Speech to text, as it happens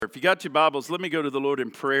If you got your Bibles, let me go to the Lord in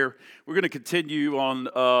prayer. We're going to continue on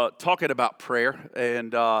talking about prayer,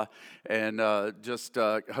 and just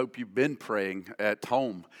hope you've been praying at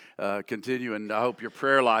home. Continuing, I hope your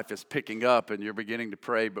prayer life is picking up and you're beginning to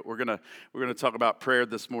pray. But we're gonna talk about prayer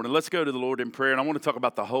this morning. Let's go to the Lord in prayer, and I want to talk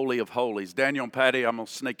about the Holy of Holies. Daniel and Patty, I'm gonna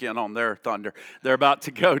sneak in on their thunder. They're about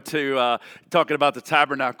to go to talking about the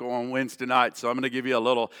tabernacle on Wednesday night, so I'm going to give you a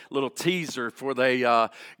little teaser before they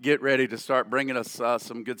get ready to start bringing us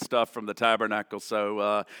some good stuff from the tabernacle.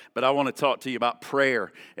 So, but I want to talk to you about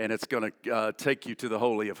prayer, and it's going to take you to the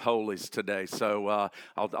Holy of Holies today. So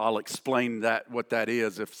I'll explain what that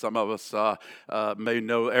is. If some of us may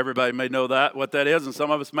know, everybody may know what that is, and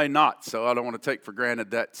some of us may not. So I don't want to take for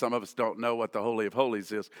granted that some of us don't know what the Holy of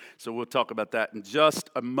Holies is. So we'll talk about that in just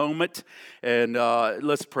a moment, and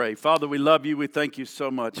let's pray. Father, we love you. We thank you so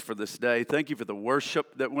much for this day. Thank you for the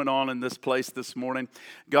worship that went on in this place this morning.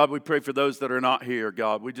 God, we pray for those that are not here,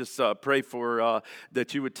 God. We just pray for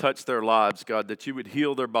that you would touch their lives, God, that you would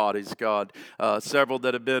heal their bodies, God. Several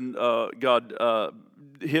that have been, God,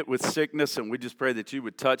 hit with sickness, and we just pray that you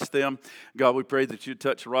would touch them. God, we pray that you'd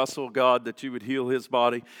touch Russell, God, that you would heal his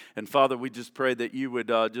body. And Father, we just pray that you would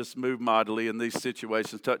just move mightily in these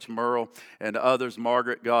situations. Touch Merle and others.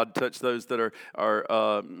 Margaret, God, touch those that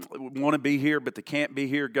are want to be here, but they can't be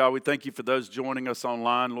here. God, we thank you for those joining us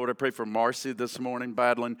online. Lord, I pray for Marcy this morning,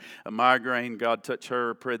 battling a migraine. God, touch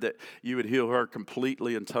her. Pray that you would heal her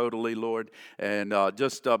completely and totally, Lord. And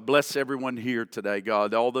just bless everyone here today,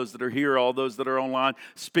 God. All those that are here, all those that are online.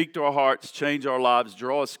 Speak to our hearts, change our lives,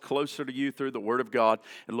 draw us closer to you through the Word of God.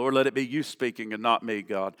 And Lord, let it be you speaking and not me,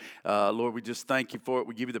 God. Lord, we just thank you for it.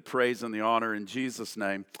 We give you the praise and the honor in Jesus'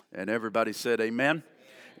 name. And everybody said amen.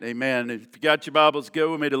 Amen. If you got your Bibles,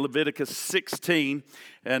 go with me to Leviticus 16.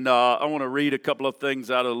 And I want to read a couple of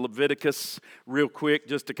things out of Leviticus real quick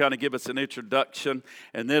just to kind of give us an introduction.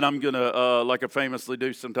 And then I'm going to, like I famously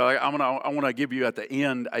do sometimes, I want to give you at the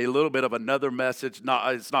end a little bit of another message.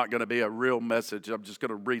 It's not going to be a real message. I'm just going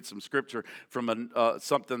to read some scripture from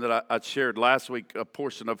something that I shared last week, a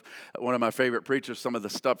portion of one of my favorite preachers, some of the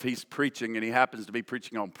stuff he's preaching. And he happens to be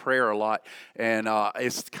preaching on prayer a lot. And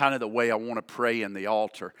it's kind of the way I want to pray in the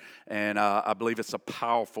altar. And I believe it's a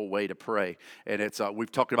powerful way to pray. And it's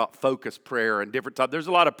we've talked about focused prayer and different types. There's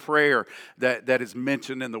a lot of prayer that is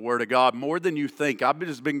mentioned in the Word of God, more than you think. I've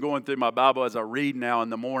just been going through my Bible as I read now in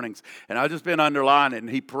the mornings, and I've just been underlining,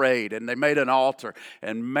 he prayed, and they made an altar.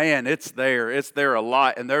 And man, it's there a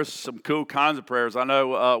lot. And there's some cool kinds of prayers. I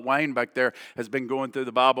know Wayne back there has been going through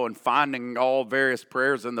the Bible and finding all various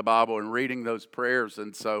prayers in the Bible and reading those prayers.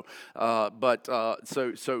 And so,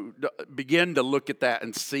 so begin to look at that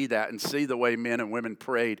and see the way men and women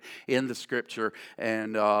prayed in the Scripture, and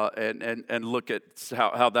look at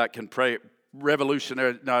how that can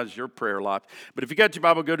revolutionize your prayer life. But if you got your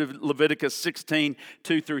Bible, go to Leviticus 16,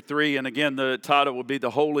 2 through 3. And again, the title will be the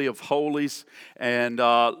Holy of Holies. And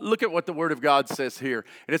look at what the Word of God says here.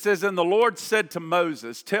 And it says, "And the Lord said to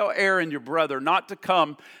Moses, tell Aaron your brother not to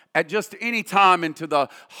come at just any time into the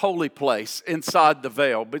holy place inside the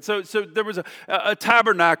veil." But so there was a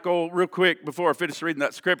tabernacle, real quick before I finish reading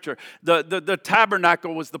that scripture. The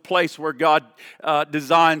tabernacle was the place where God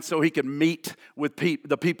designed so he could meet with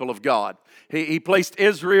the people of God. He placed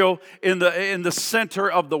Israel in the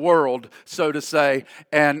center of the world, so to say,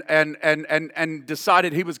 and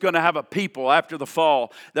decided he was going to have a people after the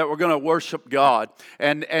fall that were going to worship God.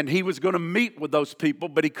 And he was going to meet with those people,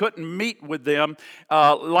 but he couldn't meet with them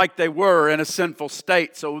like they were in a sinful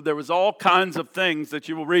state. So there was all kinds of things that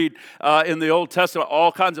you will read in the Old Testament,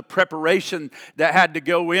 all kinds of preparation that had to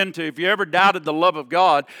go into. If you ever doubted the love of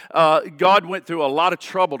God, God went through a lot of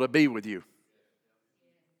trouble to be with you.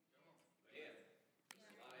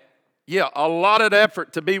 Yeah, a lot of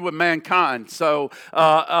effort to be with mankind. So,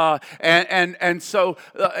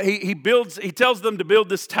 he tells them to build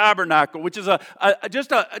this tabernacle, which is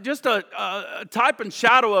just a type and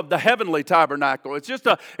shadow of the heavenly tabernacle. It's just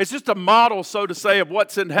a model, so to say, of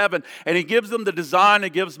what's in heaven. And he gives them the design. He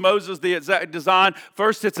gives Moses the exact design.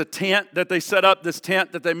 First, it's a tent that they set up, this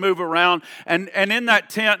tent that they move around. And in that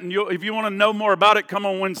tent, and if you want to know more about it, come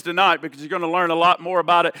on Wednesday night, because you're going to learn a lot more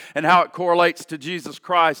about it and how it correlates to Jesus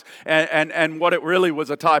Christ. And what it really was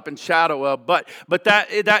a type and shadow of. But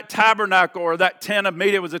that tabernacle or that tent of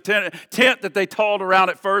meeting, it was a tent that they toiled around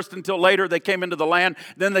at first until later they came into the land.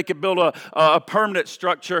 Then they could build a permanent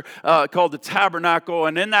structure called the tabernacle.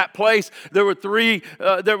 And in that place, there were three,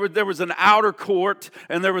 there was an outer court,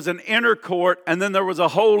 and there was an inner court, and then there was a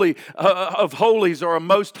holy of holies, or a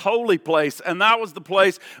most holy place. And that was the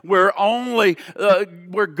place where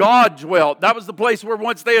where God dwelt. That was the place where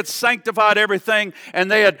once they had sanctified everything and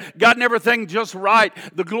they had got gotten everything just right,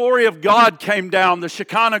 the glory of God came down. The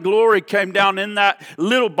Shekinah glory came down in that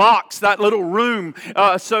little box, that little room,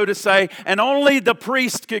 so to say, and only the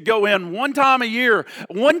priest could go in one time a year.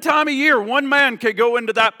 One time a year, one man could go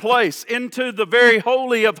into that place, into the very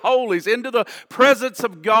holy of holies, into the presence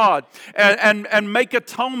of God, and make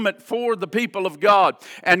atonement for the people of God.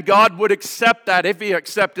 And God would accept that. If He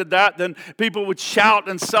accepted that, then people would shout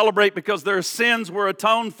and celebrate because their sins were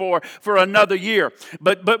atoned for another year.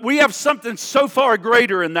 But we have something so far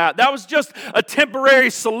greater in that. That was just a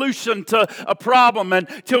temporary solution to a problem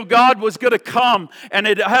until God was going to come, and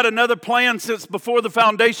it had another plan since before the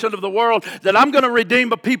foundation of the world, that I'm going to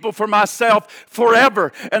redeem a people for myself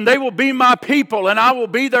forever, and they will be my people, and I will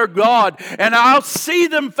be their God, and I'll see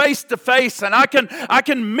them face to face, and I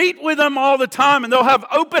can meet with them all the time, and they'll have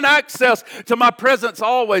open access to my presence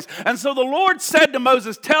always. And so the Lord said to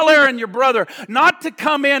Moses, tell Aaron your brother not to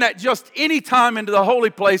come in at just any time into the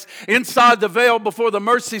holy place inside the veil before the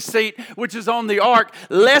mercy seat, which is on the ark,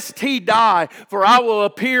 lest he die, for I will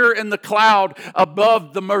appear in the cloud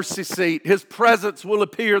above the mercy seat. His presence will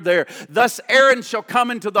appear there. Thus Aaron shall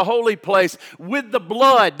come into the holy place with the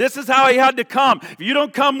blood. This is how he had to come. If you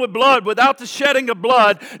don't come with blood, without the shedding of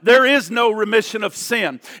blood, there is no remission of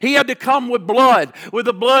sin. He had to come with blood, with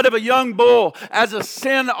the blood of a young bull as a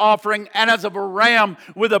sin offering, and as of a ram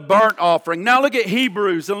with a burnt offering. Now look at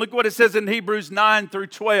Hebrews, and look what it says in Hebrews 9 through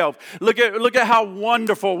 12. Look at how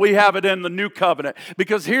wonderful we have it in the new covenant.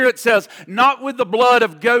 Because here it says, not with the blood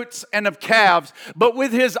of goats and of calves, but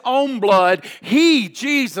with His own blood, He,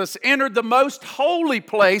 Jesus, entered the most holy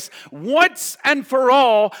place once and for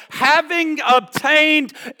all, having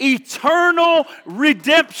obtained eternal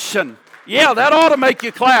redemption. Yeah, that ought to make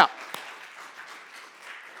you clap.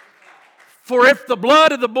 For if the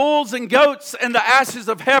blood of the bulls and goats and the ashes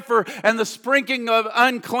of heifer and the sprinkling of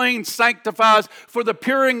unclean sanctifies for the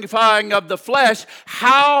purifying of the flesh,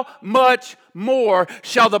 how much more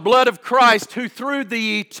shall the blood of Christ, who through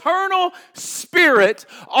the eternal Spirit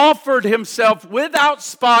offered Himself without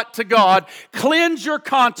spot to God, cleanse your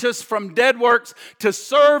conscience from dead works to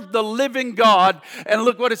serve the living God. And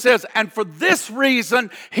look what it says. And for this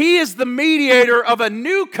reason, He is the mediator of a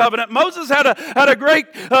new covenant. Moses had a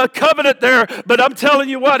great covenant there, but I'm telling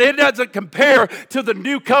you what, it doesn't compare to the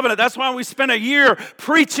new covenant. That's why we spent a year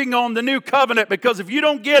preaching on the new covenant, because if you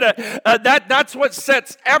don't get it, that's what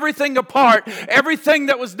sets everything apart. Everything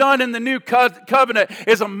that was done in the new covenant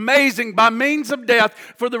is amazing, by means of death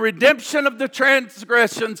for the redemption of the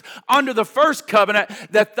transgressions under the first covenant,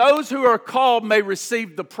 that those who are called may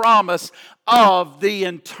receive the promise of the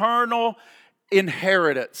eternal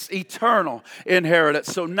inheritance. Eternal inheritance.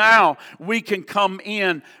 So now we can come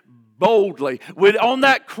in boldly. On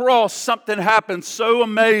that cross, something happened so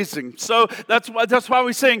amazing. So that's why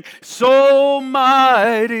we sing, so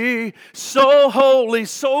mighty, so holy,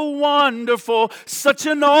 so wonderful, such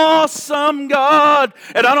an awesome God.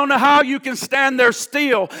 And I don't know how you can stand there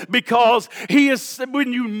still, because He is,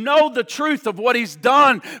 when you know the truth of what He's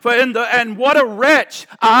done, and what a wretch.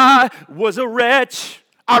 I was a wretch.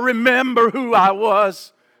 I remember who I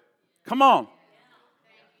was. Come on.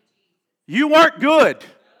 You weren't good.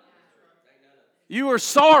 You were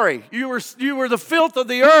sorry. You were the filth of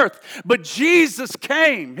the earth. But Jesus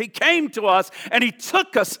came. He came to us, and He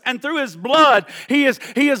took us, and through His blood, He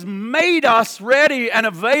has made us ready and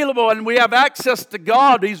available, and we have access to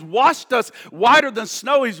God. He's washed us whiter than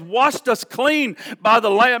snow. He's washed us clean by the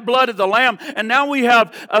blood of the Lamb, and now we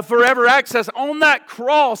have forever access. On that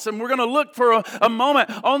cross, and we're going to look for a moment,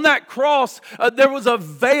 on that cross, there was a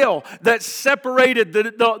veil that separated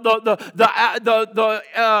the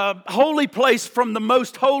holy place from the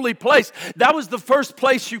most holy place. That was the first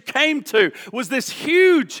place you came to, was this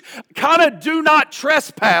huge kind of do not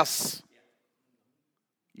trespass.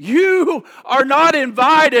 You are not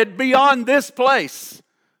invited beyond this place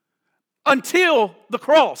until the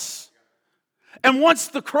cross. And once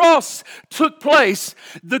the cross took place,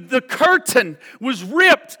 the curtain was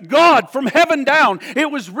ripped, God, from heaven down. It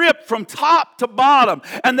was ripped from top to bottom.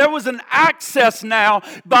 And there was an access now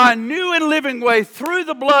by a new and living way through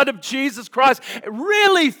the blood of Jesus Christ,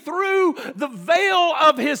 really through the veil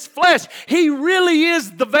of His flesh. He really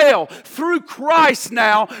is the veil. Through Christ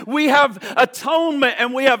now, we have atonement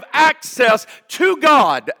and we have access to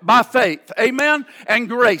God by faith. Amen? And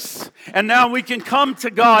grace. And now we can come to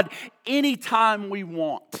God anytime we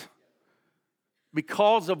want.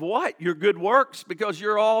 Because of what? Your good works? Because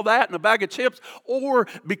you're all that in a bag of chips? Or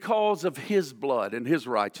because of His blood and His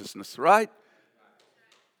righteousness, right?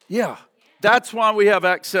 Yeah. That's why we have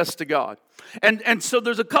access to God. And so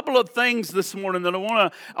there's a couple of things this morning that I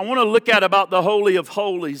want to look at about the Holy of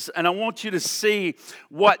Holies, and I want you to see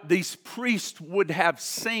what these priests would have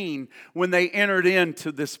seen when they entered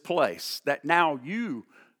into this place that now you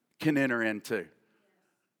can enter into.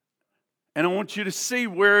 And I want you to see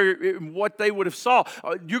what they would have saw.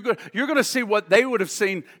 You're going to see what they would have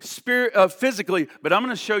seen physically, but I'm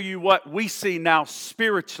going to show you what we see now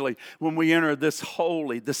spiritually when we enter this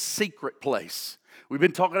holy, the secret place. We've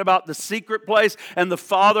been talking about the secret place and the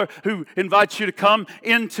Father who invites you to come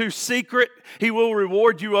into secret. He will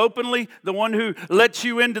reward you openly. The one who lets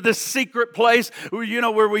you into this secret place,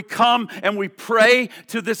 where we come and we pray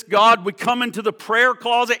to this God. We come into the prayer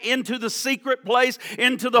closet, into the secret place,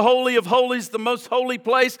 into the Holy of Holies, the most holy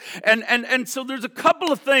place. And so there's a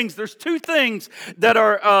couple of things. There's two things that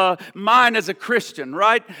are mine as a Christian,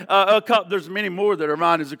 right? There's many more that are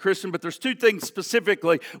mine as a Christian, but there's two things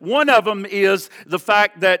specifically. One of them is the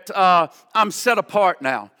fact that I'm set apart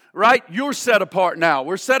now, right? You're set apart now.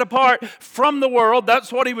 We're set apart from the world.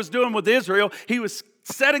 That's what he was doing with Israel. He was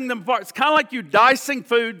setting them apart. It's kind of like you dicing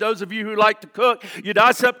food. Those of you who like to cook, you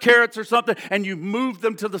dice up carrots or something and you move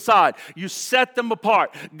them to the side. You set them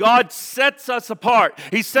apart. God sets us apart.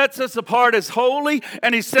 He sets us apart as holy,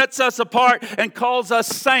 and He sets us apart and calls us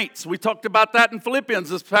saints. We talked about that in Philippians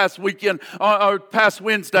this past weekend or past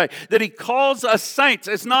Wednesday, that He calls us saints.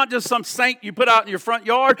 It's not just some saint you put out in your front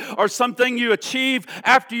yard or something you achieve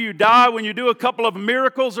after you die when you do a couple of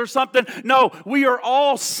miracles or something. No, we are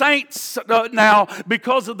all saints now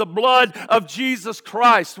because of the blood of Jesus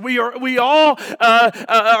Christ. We all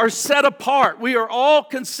are set apart. We are all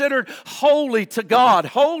considered holy to God,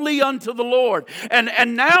 holy unto the Lord.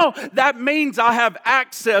 And now that means I have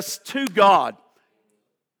access to God.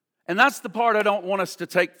 And that's the part I don't want us to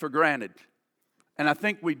take for granted. And I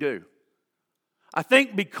think we do. I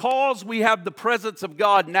think because we have the presence of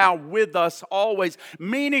God now with us always,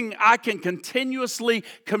 meaning I can continuously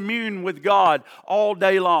commune with God all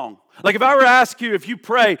day long. Like if I were to ask you if you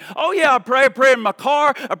pray, oh yeah, I pray in my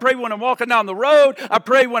car, I pray when I'm walking down the road, I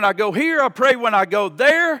pray when I go here, I pray when I go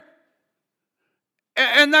there.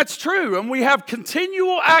 And that's true, and we have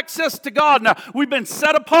continual access to God. Now, we've been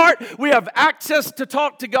set apart, we have access to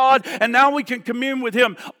talk to God, and now we can commune with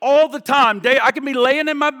Him all the time. I can be laying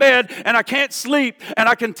in my bed, and I can't sleep, and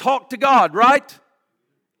I can talk to God, right?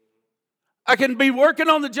 I can be working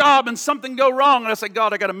on the job and something go wrong, and I say,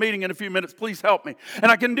 God, I got a meeting in a few minutes, please help me.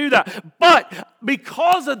 And I can do that. But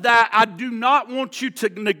because of that, I do not want you to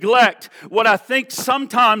neglect what I think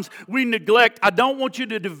sometimes we neglect. I don't want you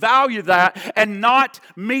to devalue that and not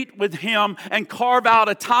meet with Him and carve out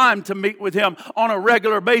a time to meet with Him on a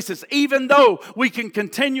regular basis. Even though we can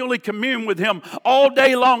continually commune with Him all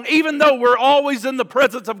day long, even though we're always in the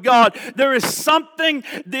presence of God, there is something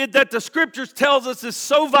that the Scriptures tells us is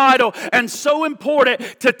so vital and so important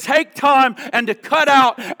to take time and to cut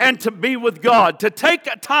out and to be with God. To take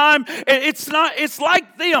time, it's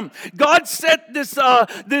like them. God set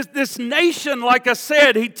this nation, like I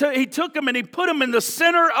said, He took them and He put them in the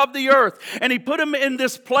center of the earth, and He put them in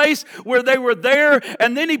this place where they were there,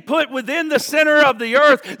 and then He put within the center of the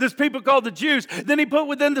earth this people called the Jews. Then He put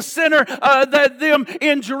within the center them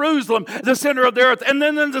in Jerusalem, the center of the earth, and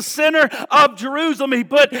then in the center of Jerusalem He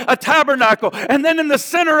put a tabernacle, and then in the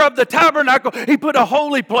center of the tabernacle He put a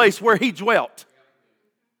holy place where He dwelt.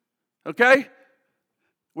 Okay?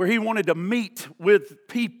 Where He wanted to meet with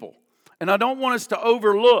people. And I don't want us to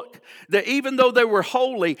overlook that even though they were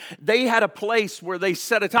holy, they had a place where they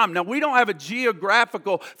set a time. Now, we don't have a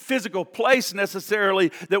geographical, physical place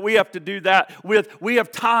necessarily that we have to do that with. We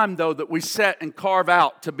have time, though, that we set and carve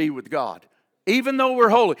out to be with God. Even though we're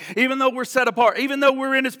holy, even though we're set apart, even though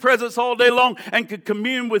we're in His presence all day long and can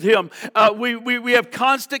commune with Him, we have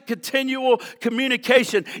constant, continual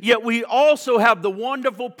communication. Yet we also have the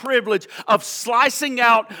wonderful privilege of slicing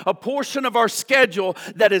out a portion of our schedule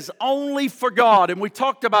that is only for God. And we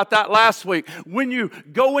talked about that last week. When you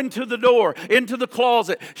go into the door, into the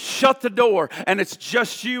closet, shut the door, and it's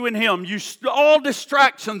just you and Him. All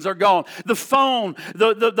distractions are gone. The phone,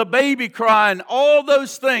 the baby crying, all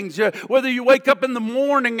those things. Whether you wake up in the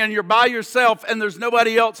morning and you're by yourself and there's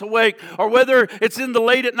nobody else awake, or whether it's in the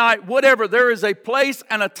late at night, whatever, there is a place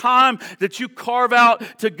and a time that you carve out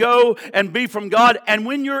to go and be from God. And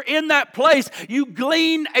when you're in that place, you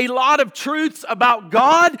glean a lot of truths about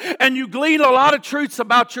God, and you glean a lot of truths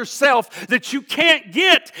about yourself that you can't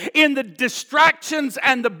get in the distractions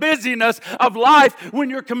and the busyness of life when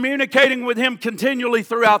you're communicating with Him continually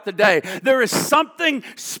throughout the day. There is something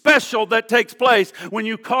special that takes place when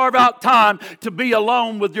you carve out time to be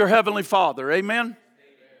alone with your Heavenly Father. Amen?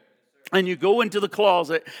 and you go into the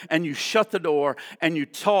closet and you shut the door and you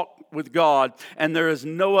talk with God, and there is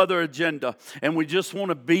no other agenda, and we just want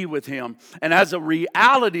to be with Him. And as a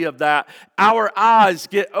reality of that, our eyes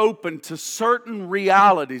get open to certain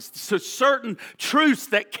realities, to certain truths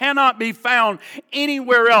that cannot be found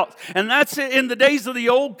anywhere else. And that's it. In the days of the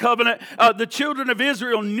Old Covenant, the children of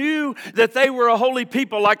Israel knew that they were a holy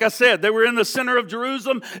people. Like I said, they were in the center of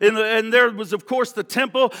Jerusalem, and there was, of course, the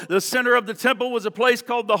temple. The center of the temple was a place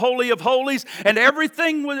called the Holy of Holies, and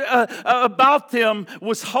everything about them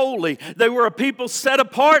was holy. They were a people set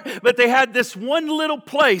apart, but they had this one little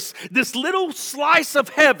place, this little slice of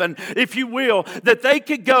heaven, if you will, that they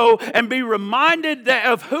could go and be reminded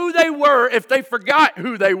of who they were if they forgot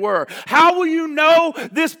who they were. How will you know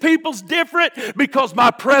this people's different? Because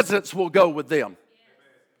my presence will go with them.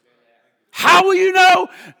 How will you know?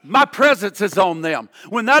 My presence is on them.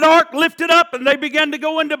 When that ark lifted up and they began to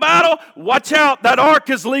go into battle, watch out, that ark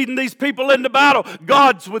is leading these people into battle.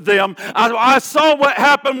 God's with them. I saw what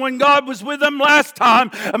happened when God was with them last time.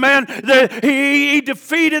 Man, he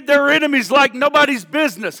defeated their enemies like nobody's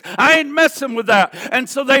business. I ain't messing with that. And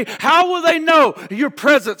so how will they know? Your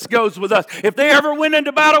presence goes with us. If they ever went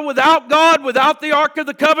into battle without God, without the Ark of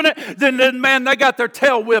the Covenant, then man, they got their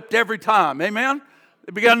tail whipped every time. Amen?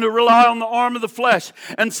 They began to rely on the arm of the flesh.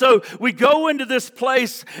 And so we go into this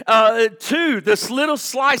place this little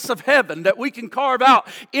slice of heaven that we can carve out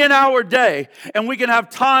in our day. And we can have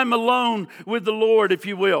time alone with the Lord, if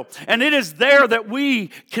you will. And it is there that we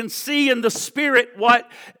can see in the Spirit what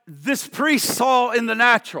this priest saw in the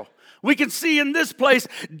natural. We can see in this place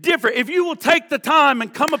different. If you will take the time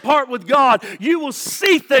and come apart with God, you will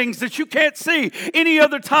see things that you can't see any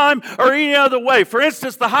other time or any other way. For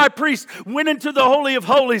instance, the high priest went into the Holy of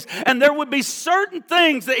Holies, and there would be certain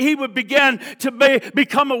things that he would begin to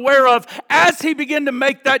become aware of as he began to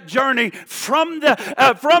make that journey from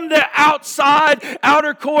the outside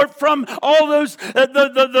outer court, from all those the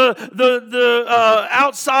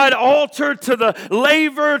outside altar to the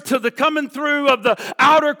laver to the coming through of the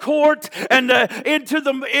outer court. And into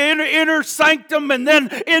the inner sanctum, and then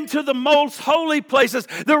into the most holy places.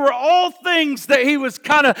 There were all things that he was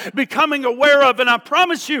kind of becoming aware of. And I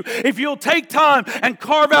promise you, if you'll take time and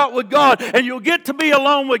carve out with God, and you'll get to be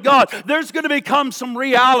alone with God, there's going to become some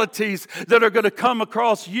realities that are going to come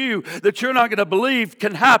across you that you're not going to believe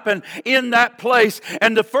can happen in that place.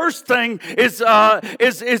 And the first thing is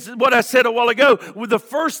what I said a while ago. The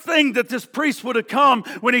first thing that this priest would have come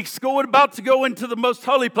when he's about to go into the most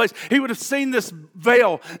holy place, he would have seen this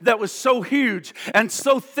veil that was so huge and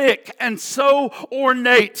so thick and so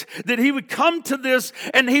ornate that he would come to this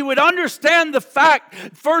and he would understand the fact,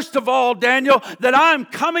 first of all, Daniel, that I'm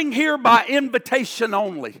coming here by invitation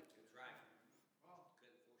only.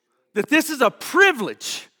 That this is a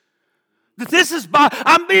privilege. That this is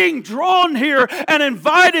I'm being drawn here and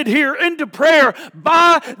invited here into prayer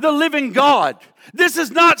by the living God. This is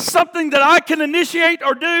not something that I can initiate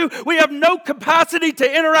or do. We have no capacity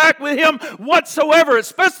to interact with Him whatsoever,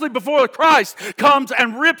 especially before Christ comes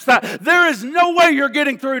and rips that. There is no way you're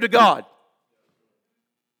getting through to God.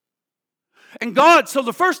 And God, so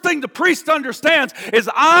the first thing the priest understands is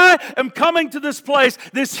I am coming to this place,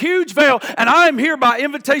 this huge veil, and I am here by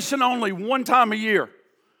invitation only one time a year.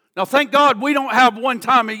 Now, thank God we don't have one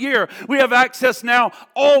time a year. We have access now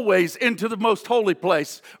always into the most holy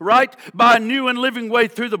place, right? By a new and living way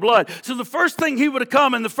through the blood. So the first thing he would have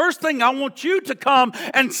come, and the first thing I want you to come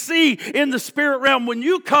and see in the spirit realm when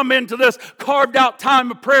you come into this carved out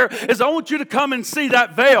time of prayer is I want you to come and see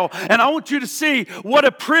that veil. And I want you to see what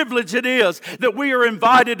a privilege it is that we are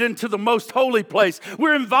invited into the most holy place.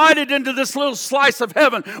 We're invited into this little slice of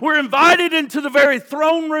heaven. We're invited into the very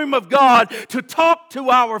throne room of God to talk to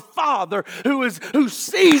our Father who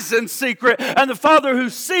sees in secret, and the Father who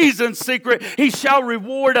sees in secret, He shall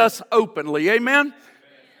reward us openly. Amen?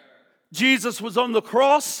 Jesus was on the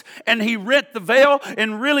cross and He rent the veil,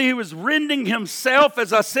 and really He was rending Himself.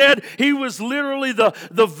 As I said, He was literally the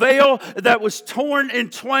veil that was torn in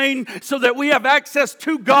twain so that we have access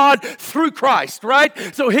to God through Christ, right?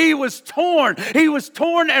 So He was torn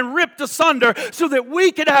and ripped asunder so that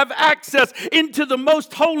we could have access into the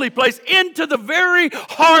most holy place, into the very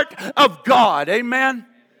heart of God. Amen?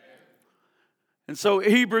 And so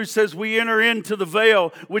Hebrews says we enter into the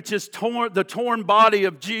veil, which is the torn body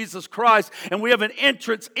of Jesus Christ, and we have an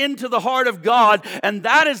entrance into the heart of God, and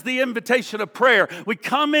that is the invitation of prayer. We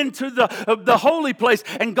come into the holy place,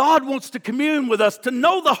 and God wants to commune with us, to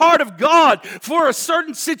know the heart of God for a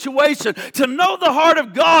certain situation, to know the heart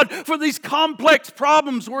of God for these complex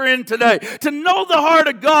problems we're in today, to know the heart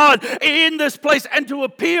of God in this place, and to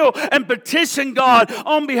appeal and petition God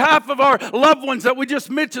on behalf of our loved ones that we just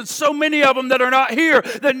mentioned, so many of them that are not here,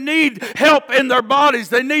 that need help in their bodies.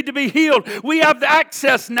 They need to be healed. We have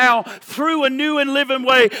access now through a new and living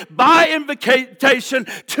way by invitation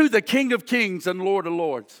to the King of Kings and Lord of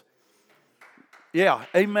Lords. Yeah,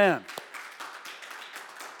 amen.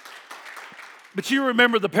 But you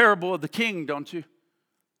remember the parable of the king, don't you?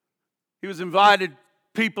 He was invited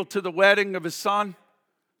people to the wedding of his son.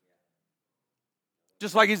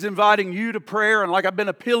 Just like he's inviting you to prayer, and like I've been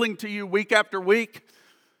appealing to you week after week.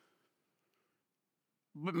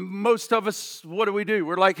 But most of us, what do?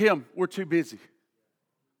 We're like him. We're too busy.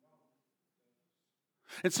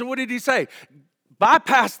 And so what did he say?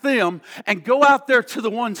 Bypass them and go out there to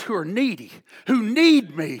the ones who are needy, who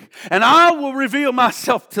need me, and I will reveal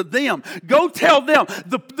myself to them. Go tell them,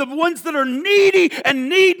 the ones that are needy and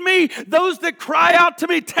need me, those that cry out to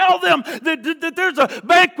me, tell them that there's a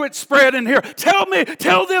banquet spread in here. Tell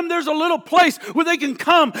them there's a little place where they can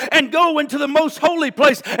come and go into the most holy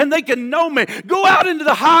place and they can know me. Go out into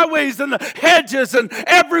the highways and the hedges and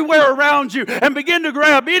everywhere around you and begin to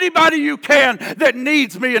grab anybody you can that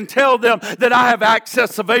needs me and tell them that I have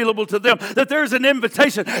access available to them, that there's an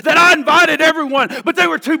invitation, that I invited everyone, but they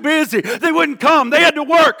were too busy. They wouldn't come. They had to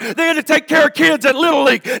work. They had to take care of kids at Little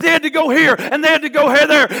League. They had to go here, and they had to go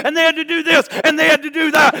there, and they had to do this, and they had to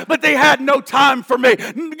do that, but they had no time for me.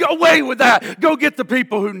 Go away with that. Go get the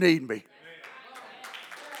people who need me.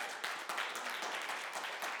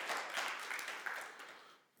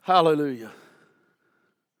 Hallelujah.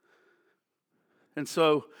 And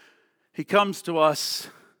so he comes to us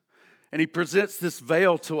and he presents this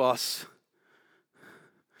veil to us.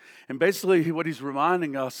 And basically what he's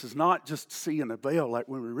reminding us is not just seeing a veil like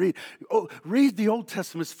when we read. Read the Old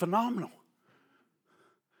Testament. It's phenomenal.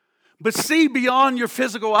 But see beyond your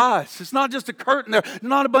physical eyes. It's not just a curtain there. It's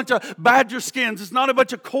not a bunch of badger skins. It's not a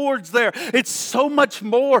bunch of cords there. It's so much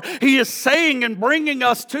more. He is saying and bringing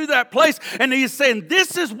us to that place. And he is saying,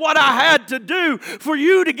 this is what I had to do for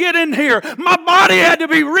you to get in here. My body had to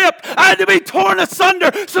be ripped. I had to be torn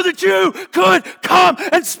asunder so that you could come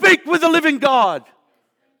and speak with the living God.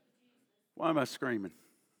 Why am I screaming?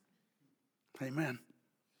 Amen.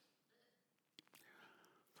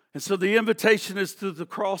 And so the invitation is to the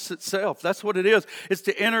cross itself. That's what it is. It's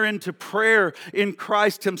to enter into prayer in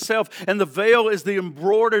Christ himself. And the veil is the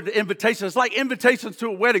embroidered invitation. It's like invitations to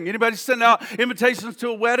a wedding. Anybody send out invitations to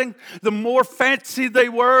a wedding? The more fancy they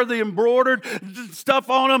were, the embroidered stuff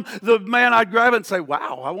on them, the man, I'd grab it and say,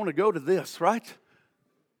 wow, I want to go to this, right?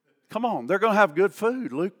 Come on, they're going to have good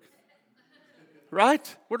food, Luke.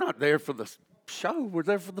 Right? We're not there for the show. We're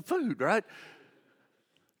there for the food, right?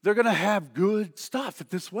 They're going to have good stuff at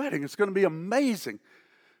this wedding. It's going to be amazing.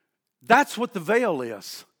 That's what the veil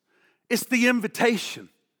is. It's the invitation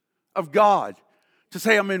of God to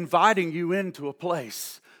say, I'm inviting you into a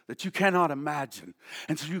place that you cannot imagine.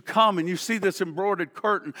 And so you come and you see this embroidered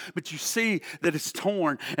curtain, but you see that it's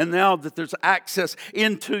torn. And now that there's access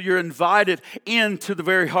you're invited into the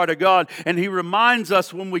very heart of God. And he reminds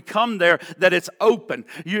us when we come there that it's open.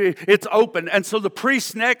 It's open. And so the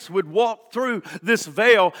priest next would walk through this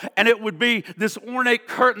veil, and it would be this ornate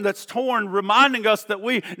curtain that's torn, reminding us that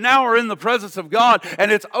we now are in the presence of God,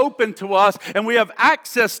 and it's open to us, and we have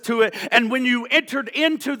access to it. And when you entered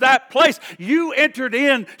into that place, you entered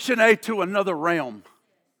in, Shanae, to another realm.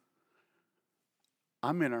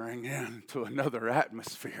 I'm entering into another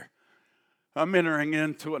atmosphere. I'm entering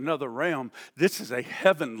into another realm. This is a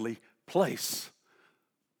heavenly place.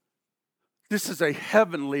 This is a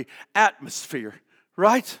heavenly atmosphere,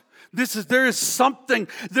 right? There is something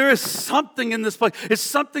in this place. It's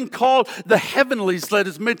something called the heavenlies that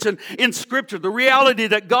is mentioned in Scripture. The reality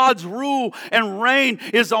that God's rule and reign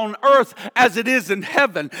is on earth as it is in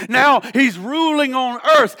heaven. Now He's ruling on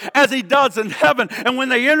earth as He does in heaven. And when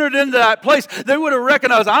they entered into that place, they would have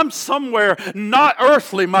recognized, I'm somewhere not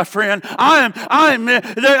earthly, my friend.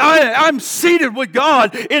 I'm seated with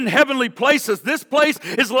God in heavenly places. This place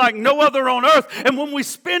is like no other on earth. And when we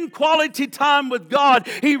spend quality time with God,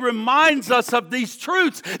 He reminds us of these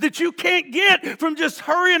truths that you can't get from just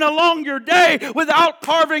hurrying along your day without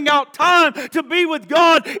carving out time to be with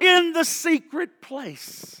God in the secret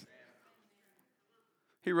place.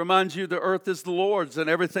 He reminds you the earth is the Lord's and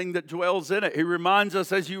everything that dwells in it. He reminds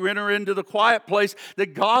us as you enter into the quiet place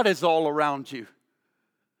that God is all around you.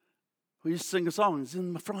 We used to sing a song, it's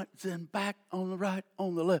in the front, it's in back, on the right,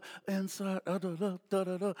 on the left, inside,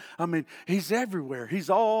 da-da-da-da-da-da. I mean, He's everywhere. He's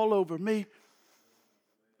all over me.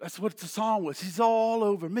 That's what the song was. He's all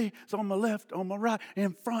over me. He's on my left, on my right,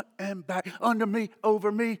 in front and back, under me,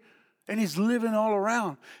 over me. And He's living all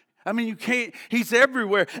around. I mean, you can't, He's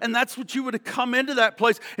everywhere. And that's what you would have come into that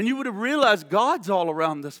place, and you would have realized God's all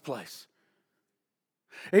around this place.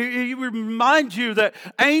 He would remind you that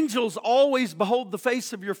angels always behold the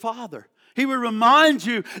face of your Father. He would remind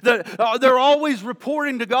you that they're always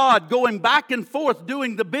reporting to God, going back and forth,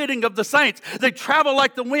 doing the bidding of the saints. They travel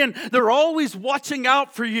like the wind. They're always watching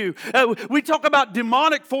out for you. We talk about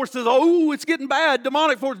demonic forces. Oh, it's getting bad.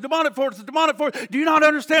 Demonic forces, demonic forces, demonic forces. Do you not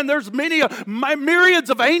understand there's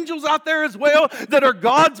myriads of angels out there as well that are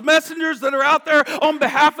God's messengers that are out there on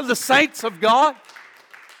behalf of the saints of God?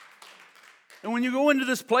 And when you go into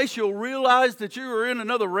this place, you'll realize that you are in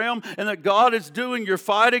another realm and that God is doing your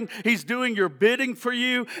fighting. He's doing your bidding for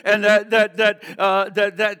you, and that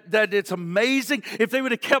it's amazing. If they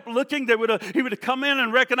would have kept looking, he would have come in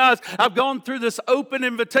and recognized, I've gone through this open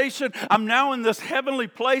invitation. I'm now in this heavenly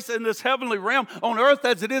place, in this heavenly realm on earth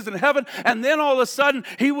as it is in heaven. And then all of a sudden,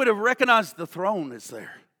 he would have recognized the throne is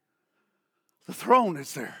there. The throne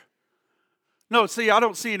is there. No, see, I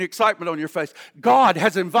don't see any excitement on your face. God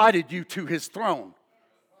has invited you to His throne.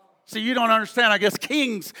 See, you don't understand, I guess,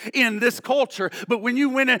 kings in this culture. But when you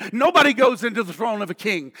went in, nobody goes into the throne of a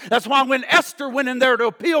king. That's why when Esther went in there to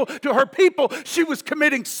appeal to her people, she was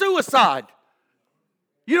committing suicide.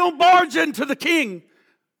 You don't barge into the king.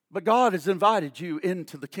 But God has invited you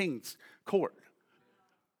into the king's court.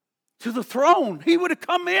 To the throne. He would have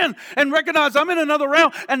come in and recognized I'm in another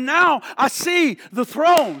realm. And now I see the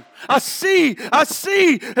throne. I see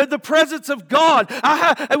the presence of God.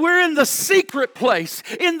 We're in the secret place.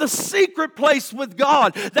 In the secret place with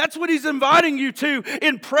God. That's what He's inviting you to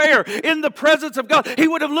in prayer. In the presence of God. He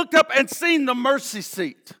would have looked up and seen the mercy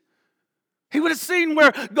seat. He would have seen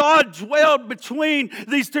where God dwelled between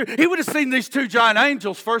these two. He would have seen these two giant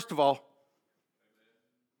angels, first of all.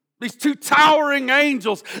 These two towering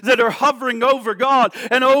angels that are hovering over God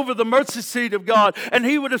and over the mercy seat of God. And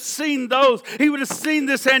He would have seen those. He would have seen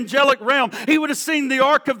this angelic realm. He would have seen the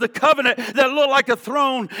Ark of the Covenant that looked like a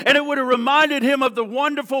throne. And it would have reminded him of the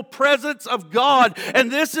wonderful presence of God.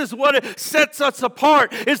 And this is what it sets us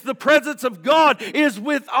apart, is the presence of God is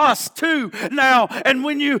with us too now. And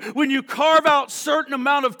when you carve out certain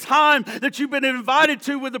amount of time that you've been invited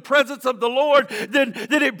to with the presence of the Lord, then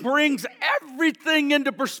it brings everything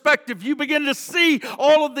into perspective. You begin to see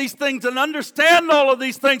all of these things and understand all of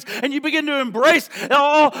these things, and you begin to embrace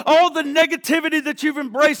all the negativity that you've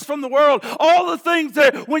embraced from the world, all the things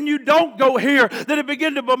that when you don't go here, that it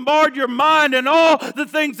begin to bombard your mind, and all the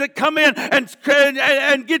things that come in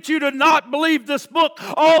and get you to not believe this book.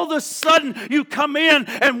 All of a sudden you come in,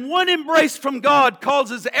 and one embrace from God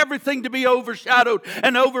causes everything to be overshadowed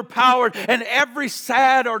and overpowered, and every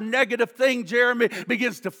sad or negative thing, Jeremy,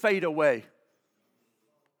 begins to fade away.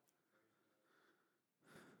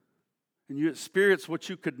 And you experience what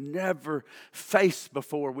you could never face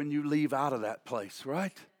before when you leave out of that place,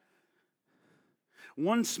 right?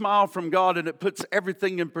 One smile from God and it puts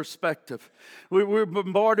everything in perspective. We're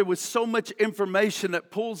bombarded with so much information that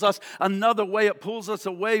pulls us another way. It pulls us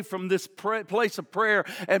away from this place of prayer.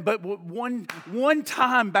 But one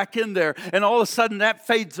time back in there, and all of a sudden that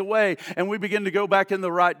fades away, and we begin to go back in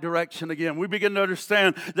the right direction again. We begin to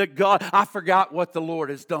understand that God, I forgot what the Lord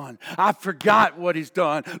has done. I forgot what He's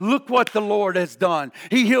done. Look what the Lord has done.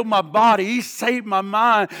 He healed my body. He saved my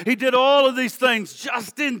mind. He did all of these things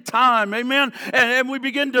just in time. Amen. And we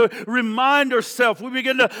begin to remind ourselves. We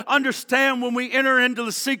begin to understand when we enter into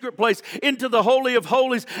the secret place, into the Holy of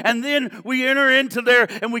Holies, and then we enter into there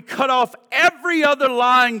and we cut off every other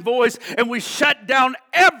lying voice and we shut down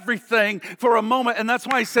everything for a moment. And that's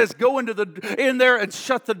why He says, go in there and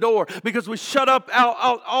shut the door, because we shut up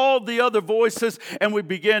out all the other voices and we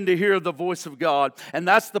begin to hear the voice of God. And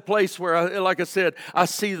that's the place where, like I said, I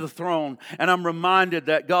see the throne, and I'm reminded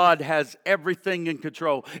that God has everything in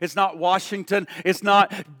control. It's not Washington. It's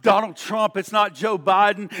not Donald Trump. It's not Joe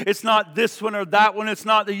Biden. It's not this one or that one. It's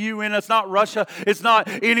not the UN. It's not Russia. It's not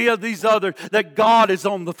any of these others. That God is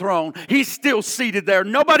on the throne. He's still seated there.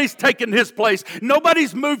 Nobody's taken His place.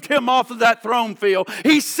 Nobody's moved Him off of that throne field.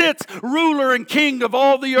 He sits ruler and king of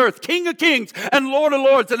all the earth, King of kings and Lord of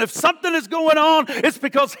lords. And if something is going on, it's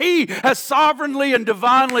because He has sovereignly and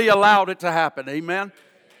divinely allowed it to happen. Amen.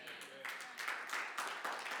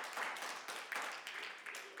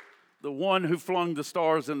 the one who flung the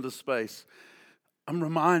stars into space, I'm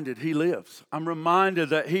reminded he lives. I'm reminded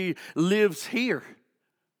that he lives here.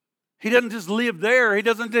 He doesn't just live there. He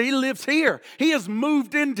lives here. He has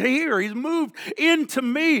moved into here. He's moved into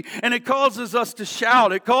me. And it causes us to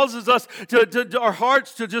shout. It causes us to our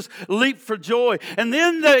hearts to just leap for joy. And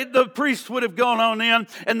then the priests would have gone on in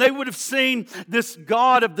and they would have seen this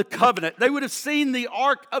God of the covenant. They would have seen the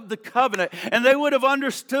Ark of the Covenant. And they would have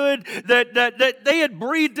understood that they had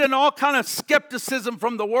breathed in all kind of skepticism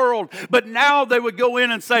from the world. But now they would go in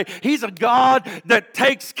and say, He's a God that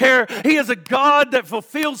takes care. He is a God that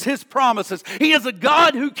fulfills His promises. He is a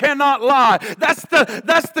God who cannot lie. That's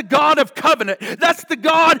the God of covenant. That's the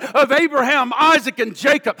God of Abraham, Isaac, and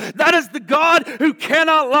Jacob. That is the God who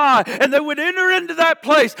cannot lie. And they would enter into that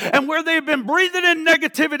place, and where they've been breathing in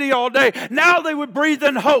negativity all day, now they would breathe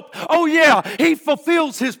in hope. Oh yeah, He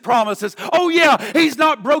fulfills His promises. Oh yeah, He's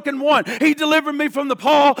not broken one. He delivered me from the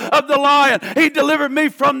paw of the lion. He delivered me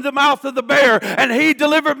from the mouth of the bear. And He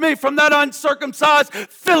delivered me from that uncircumcised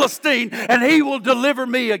Philistine. And He will deliver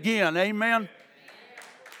me again. Amen.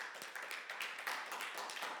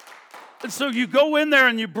 And so you go in there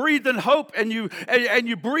and you breathe in hope and you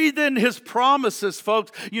breathe in His promises,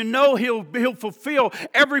 folks. You know He'll fulfill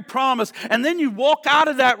every promise. And then you walk out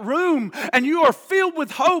of that room and you are filled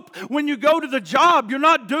with hope when you go to the job. You're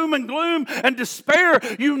not doom and gloom and despair.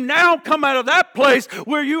 You now come out of that place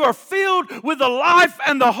where you are filled with the life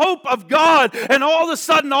and the hope of God. And all of a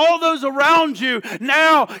sudden, all those around you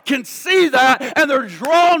now can see that and they're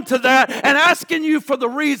drawn to that and asking you for the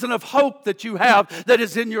reason of hope that you have that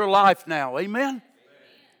is in your life now. Amen?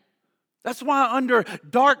 That's why under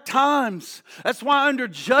dark times, that's why under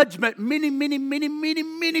judgment,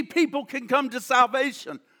 many people can come to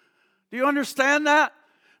salvation. Do you understand that?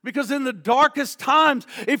 Because in the darkest times,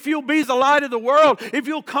 if you'll be the light of the world, if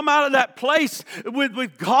you'll come out of that place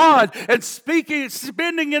with God and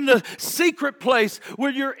spending in the secret place where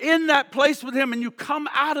you're in that place with Him and you come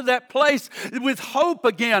out of that place with hope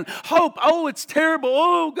again. Hope, oh, it's terrible.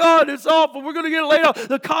 Oh, God, it's awful. We're going to get laid off.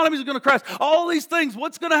 The economy's going to crash. All these things,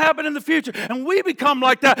 what's going to happen in the future? And we become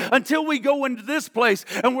like that until we go into this place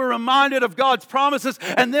and we're reminded of God's promises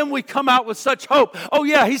and then we come out with such hope. Oh,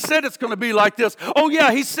 yeah, He said it's going to be like this. Oh,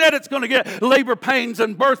 yeah, He said it's going to get labor pains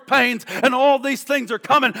and birth pains and all these things are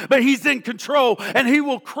coming, but He's in control and He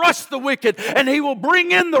will crush the wicked and He will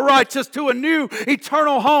bring in the righteous to a new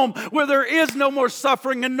eternal home where there is no more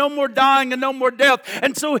suffering and no more dying and no more death.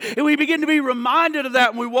 And so we begin to be reminded of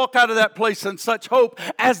that and we walk out of that place in such hope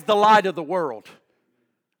as the light of the world.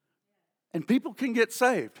 And people can get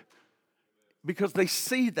saved because they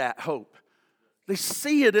see that hope. They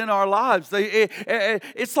see it in our lives.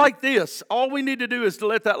 It's like this. All we need to do is to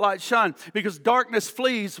let that light shine because darkness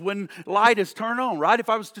flees when light is turned on, right? If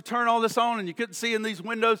I was to turn all this on and you couldn't see in these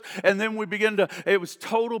windows and then it was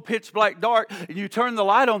total pitch black dark and you turn the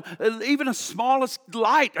light on, even a smallest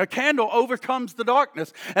light, a candle overcomes the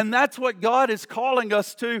darkness. And that's what God is calling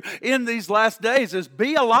us to in these last days is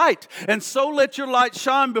be a light. And so let your light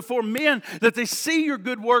shine before men that they see your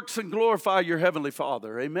good works and glorify your heavenly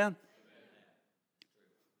Father. Amen.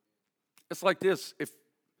 It's like this,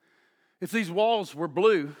 if these walls were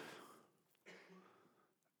blue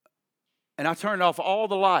and I turned off all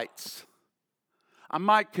the lights,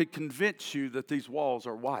 I could convince you that these walls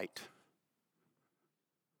are white.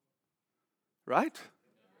 Right?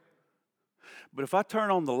 But if I turn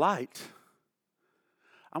on the light,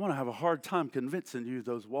 I'm going to have a hard time convincing you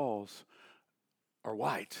those walls are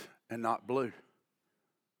white and not blue.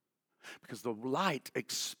 Because the light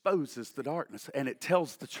exposes the darkness and it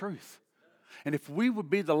tells the truth. And if we would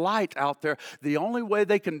be the light out there, the only way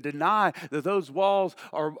they can deny that those walls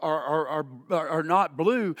are not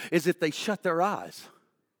blue is if they shut their eyes.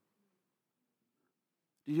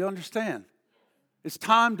 Do you understand? It's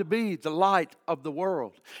time to be the light of the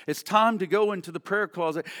world. It's time to go into the prayer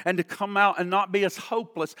closet and to come out and not be as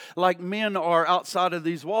hopeless like men are outside of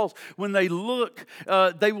these walls. When they look,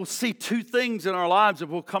 they will see two things in our lives that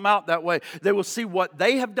will come out that way. They will see what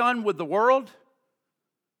they have done with the world,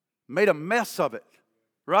 made a mess of it.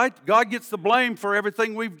 Right? God gets the blame for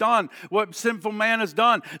everything we've done, what sinful man has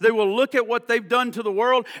done. They will look at what they've done to the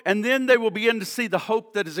world, and then they will begin to see the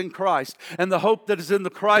hope that is in Christ and the hope that is in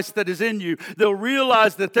the Christ that is in you. They'll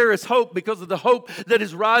realize that there is hope because of the hope that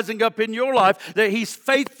is rising up in your life, that He's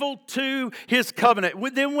faithful to His covenant.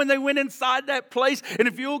 Then when they went inside that place, and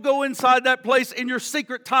if you'll go inside that place in your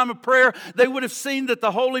secret time of prayer, they would have seen that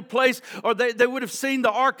the holy place, or they would have seen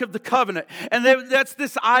the Ark of the Covenant. And that's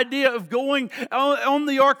this idea of going on the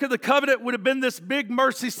the Ark of the Covenant would have been this big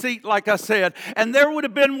mercy seat, like I said. And there would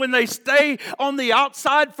have been, when they stay on the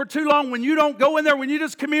outside for too long, when you don't go in there, when you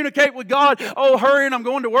just communicate with God, oh, hurrying, I'm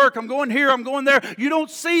going to work, I'm going here, I'm going there. You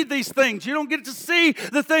don't see these things. You don't get to see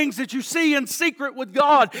the things that you see in secret with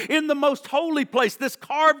God in the most holy place, this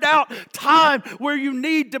carved out time where you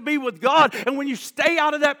need to be with God. And when you stay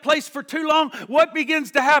out of that place for too long, what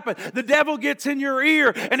begins to happen? The devil gets in your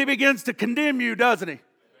ear and he begins to condemn you, doesn't he?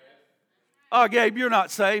 Oh, Gabe, you're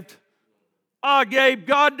not saved. Oh, Gabe,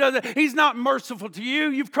 God doesn't. He's not merciful to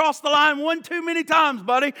you. You've crossed the line one too many times,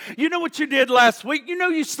 buddy. You know what you did last week. You know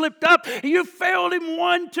you slipped up. You failed him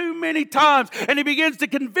one too many times. And he begins to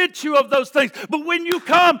convince you of those things. But when you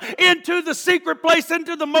come into the secret place,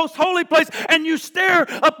 into the most holy place, and you stare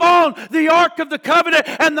upon the Ark of the Covenant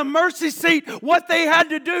and the mercy seat, what they had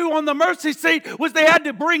to do on the mercy seat was they had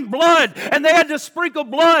to bring blood. And they had to sprinkle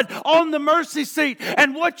blood on the mercy seat.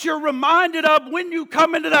 And what you're reminded of when you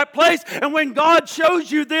come into that place and when God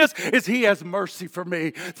shows you this is He has mercy for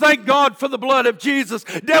me. Thank God for the blood of Jesus.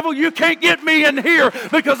 Devil, you can't get me in here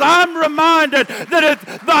because I'm reminded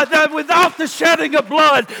that without the shedding of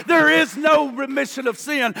blood, there is no remission of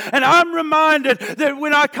sin. And I'm reminded that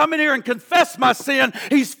when I come in here and confess my sin,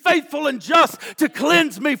 He's faithful and just to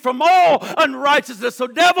cleanse me from all unrighteousness. So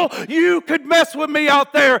devil, you could mess with me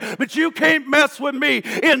out there, but you can't mess with me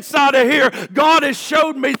inside of here. God has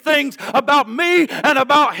showed me things about me and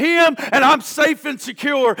about Him, and I'm safe and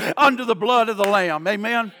secure under the blood of the Lamb.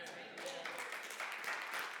 Amen.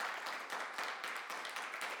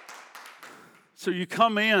 So you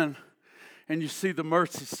come in and you see the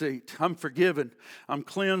mercy seat. I'm forgiven. I'm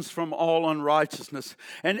cleansed from all unrighteousness.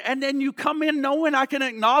 And then you come in knowing I can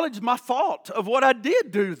acknowledge my fault of what I did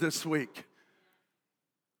do this week.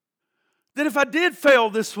 That if I did fail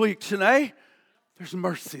this week, Shanae, there's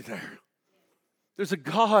mercy there. There's a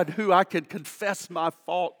God who I can confess my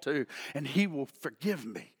fault to, and He will forgive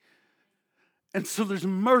me. And so there's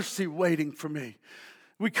mercy waiting for me.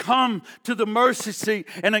 We come to the mercy seat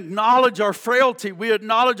and acknowledge our frailty. We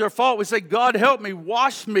acknowledge our fault. We say, God, help me,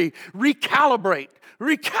 wash me, recalibrate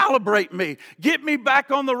me. Get me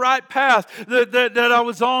back on the right path that I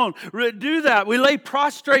was on. Do that. We lay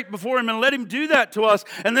prostrate before Him and let Him do that to us.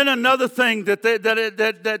 And then another thing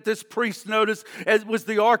that this priest noticed was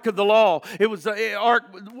the ark of the law. It was the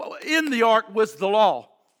ark. In the ark was the law.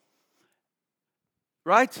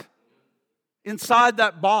 Right? Inside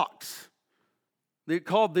that box. They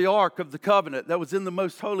called the Ark of the Covenant. That was in the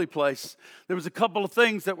most holy place. There was a couple of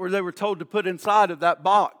things that they were told to put inside of that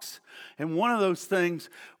box. And one of those things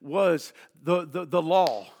was the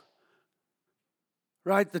law.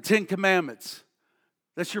 Right? The 10 Commandments.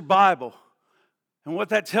 That's your Bible. And what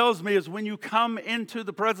that tells me is when you come into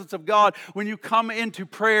the presence of God, when you come into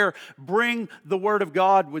prayer, bring the Word of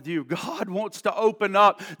God with you. God wants to open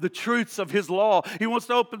up the truths of His law. He wants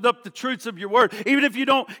to open up the truths of your Word. Even if you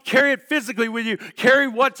don't carry it physically with you, carry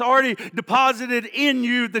what's already deposited in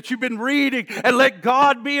you that you've been reading and let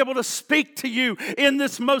God be able to speak to you in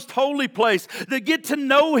this most holy place. To get to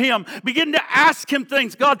know Him. Begin to ask Him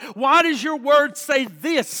things. God, why does your Word say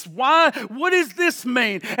this? Why? What does this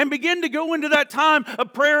mean? And begin to go into that time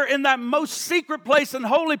of prayer in that most secret place and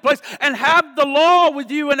holy place and have the law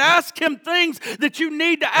with you and ask Him things that you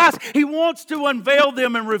need to ask. He wants to unveil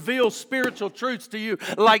them and reveal spiritual truths to you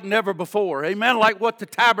like never before. Amen? Like what the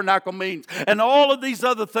tabernacle means and all of these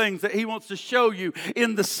other things that He wants to show you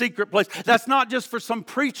in the secret place. That's not just for some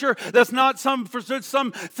preacher. That's not for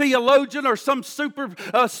some theologian or some super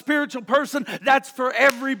spiritual person. That's for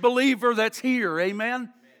every believer that's here.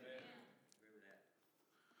 Amen?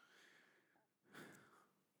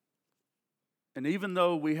 And even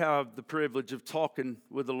though we have the privilege of talking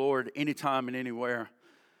with the Lord anytime and anywhere,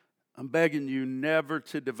 I'm begging you never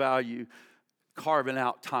to devalue carving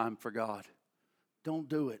out time for God. Don't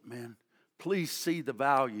do it, man. Please see the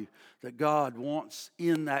value that God wants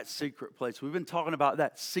in that secret place. We've been talking about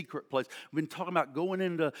that secret place. We've been talking about going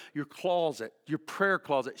into your closet, your prayer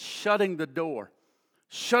closet, shutting the door.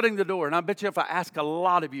 Shutting the door. And I bet you if I ask a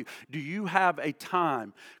lot of you, do you have a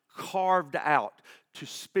time carved out to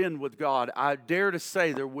spend with God? I dare to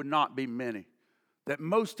say there would not be many. That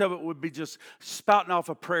most of it would be just spouting off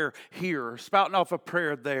a prayer here, or spouting off a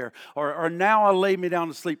prayer there, or now I lay me down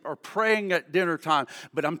to sleep, or praying at dinner time.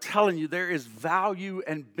 But I'm telling you, there is value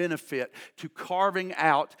and benefit to carving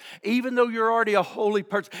out, even though you're already a holy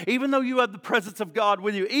person, even though you have the presence of God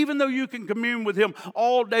with you, even though you can commune with Him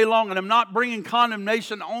all day long. And I'm not bringing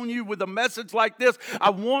condemnation on you with a message like this.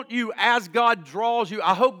 I want you, as God draws you,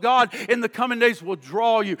 I hope God in the coming days will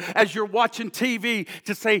draw you as you're watching TV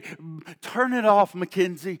to say, turn it off,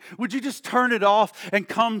 Mackenzie? Would you just turn it off and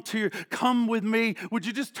come with me? Would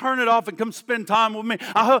you just turn it off and come spend time with me?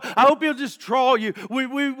 I hope He'll just draw you.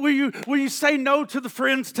 Will you say no to the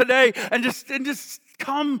friends today and just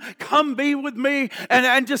come be with me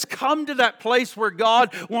and just come to that place where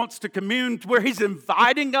God wants to commune, where He's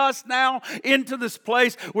inviting us now into this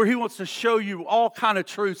place where He wants to show you all kind of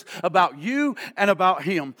truths about you and about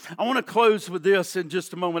Him. I want to close with this in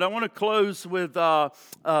just a moment. I want to close with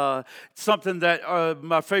something that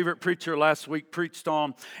my favorite preacher last week preached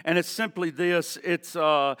on, and it's simply this.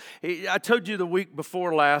 I told you the week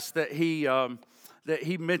before last that he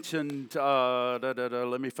mentioned,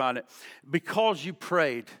 let me find it, because you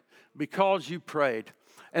prayed.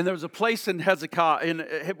 And there was a place in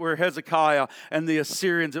Hezekiah, where Hezekiah and the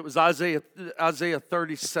Assyrians, it was Isaiah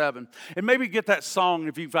 37. And maybe get that song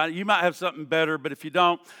if you find it. You might have something better, but if you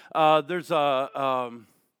don't, there's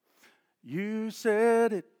you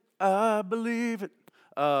said it, I believe it.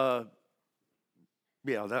 Yeah,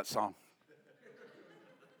 that song.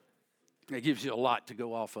 It gives you a lot to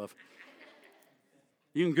go off of.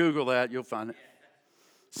 You can Google that, you'll find it.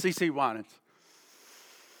 C.C. Winans.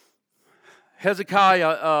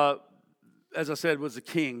 Hezekiah, as I said, was a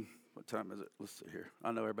king. What time is it? Let's see here.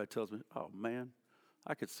 I know everybody tells me, oh man,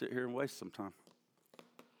 I could sit here and waste some time.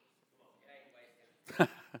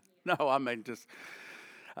 No, I mean just,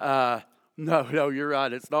 no, you're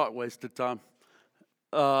right. It's not wasted time.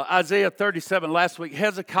 Isaiah 37 last week,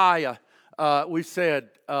 Hezekiah, we said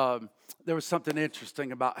there was something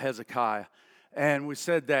interesting about Hezekiah. And we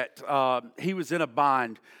said that he was in a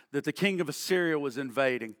bind, that the king of Assyria was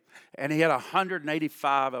invading. And he had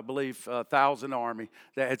 185, I believe, 1,000 army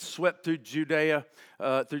that had swept through Judah,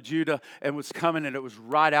 and was coming, and it was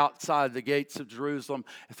right outside the gates of Jerusalem,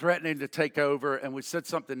 threatening to take over. And we said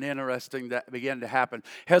something interesting that began to happen.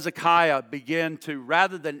 Hezekiah began to,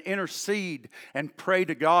 rather than intercede and pray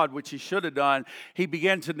to God, which he should have done, he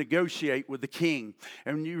began to negotiate with the king.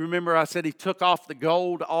 And you remember I said he took off the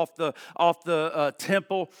gold off the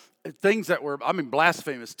temple. Things that were,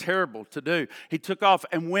 blasphemous, terrible to do. He took off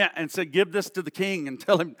and went and said, give this to the king and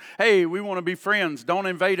tell him, hey, we want to be friends. Don't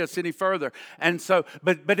invade us any further. And so,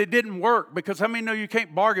 but it didn't work, because how many know you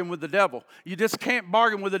can't bargain with the devil? You just can't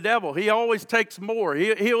bargain with the devil. He always takes more.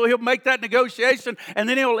 He'll make that negotiation, and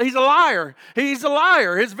then he's a liar. He's a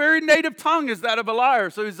liar. His very native tongue is that of a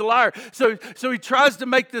liar, so he's a liar. So he tries to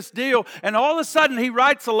make this deal, and all of a sudden he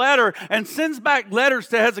writes a letter and sends back letters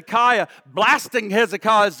to Hezekiah, blasting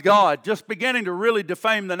Hezekiah's God, just beginning to really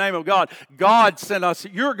defame the name of God.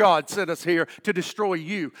 Your God sent us here to destroy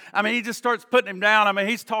you. He just starts putting him down.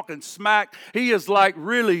 He's talking smack. He is like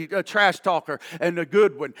really a trash talker and a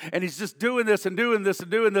good one. And he's just doing this and doing this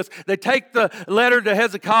and doing this. They take the letter to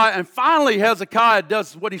Hezekiah, and finally Hezekiah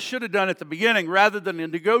does what he should have done at the beginning. Rather than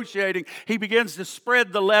negotiating, he begins to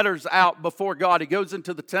spread the letters out before God. He goes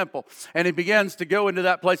into the temple, and he begins to go into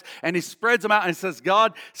that place, and he spreads them out, and he says,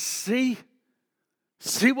 God, see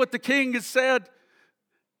what the king has said?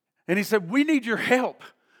 And he said, we need your help.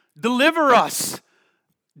 Deliver us.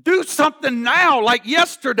 Do something now, like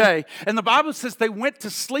yesterday. And the Bible says they went to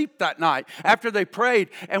sleep that night after they prayed.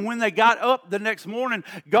 And when they got up the next morning,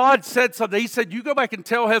 God said something. He said, you go back and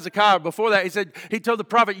tell Hezekiah. Before that, he told the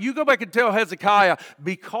prophet, you go back and tell Hezekiah,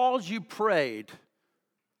 because you prayed.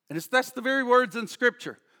 And that's the very words in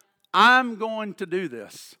Scripture. I'm going to do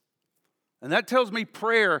this. And that tells me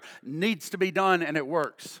prayer needs to be done, and it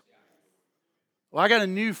works. Well, I got a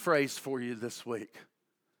new phrase for you this week.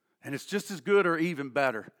 And it's just as good or even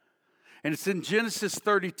better. And it's in Genesis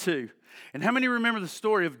 32. And how many remember the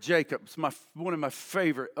story of Jacob? It's one of my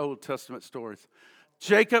favorite Old Testament stories.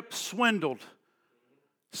 Jacob swindled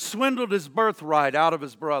his birthright out of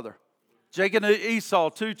his brother. Jacob and Esau,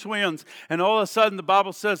 two twins, and all of a sudden the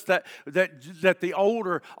Bible says that the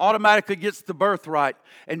older automatically gets the birthright.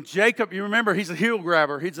 And Jacob, you remember, he's a heel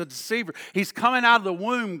grabber. He's a deceiver. He's coming out of the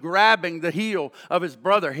womb grabbing the heel of his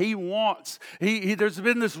brother. There's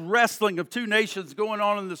been this wrestling of two nations going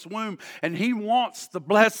on in this womb, and he wants the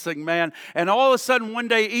blessing, man. And all of a sudden one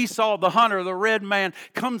day Esau, the hunter, the red man,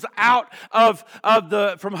 comes out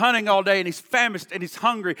from hunting all day, and he's famished and he's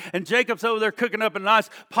hungry. And Jacob's over there cooking up a nice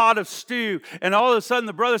pot of stew. And all of a sudden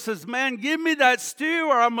the brother says, man, give me that stew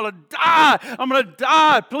or I'm going to die. I'm going to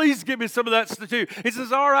die. Please give me some of that stew. He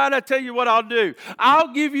says, all right, I tell you what I'll do.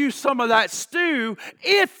 I'll give you some of that stew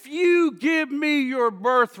if you give me your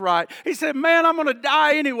birthright. He said, man, I'm going to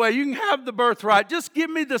die anyway. You can have the birthright. Just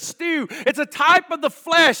give me the stew. It's a type of the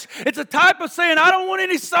flesh. It's a type of saying, I don't want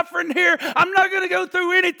any suffering here. I'm not going to go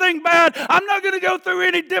through anything bad. I'm not going to go through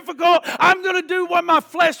any difficult. I'm going to do what my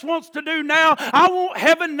flesh wants to do now. I want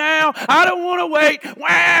heaven now. I don't want to wait.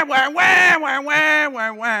 Wah, wah, wah, wah, wah,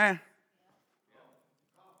 wah, wah.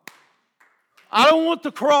 I don't want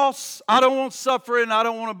the cross. I don't want suffering. I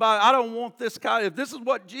don't want to buy. I don't want this kind. If this is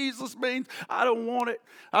what Jesus means, I don't want it.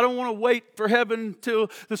 I don't want to wait for heaven till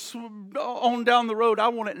on down the road. I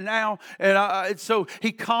want it now. And so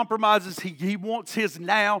he compromises. He wants his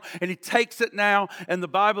now, and he takes it now. And the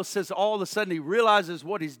Bible says all of a sudden he realizes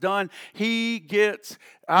what he's done. He gets,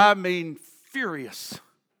 furious.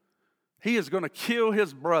 He is going to kill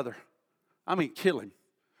his brother. Kill him.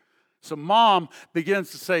 So mom begins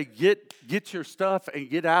to say, get your stuff and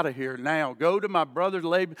get out of here now. Go to my brother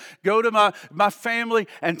Laban, go to my family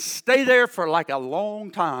and stay there for like a long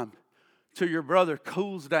time till your brother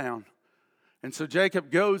cools down. And so Jacob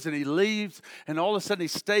goes and he leaves, and all of a sudden he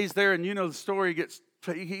stays there, and you know the story.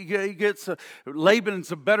 He gets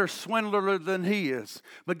Laban's a better swindler than he is.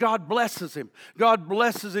 But God blesses him. God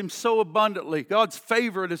blesses him so abundantly. God's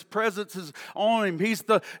favor and his presence is on him. He's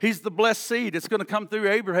the blessed seed. It's going to come through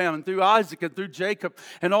Abraham and through Isaac and through Jacob.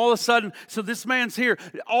 And all of a sudden, so this man's here.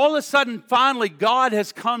 All of a sudden, finally, God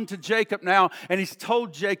has come to Jacob now, and he's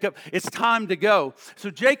told Jacob, it's time to go. So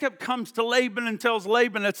Jacob comes to Laban and tells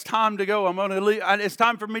Laban, it's time to go. I'm going to leave. It's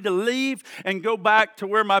time for me to leave and go back to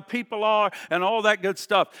where my people are and all that good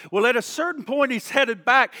stuff. Well, at a certain point, he's headed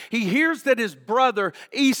back. He hears that his brother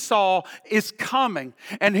Esau is coming.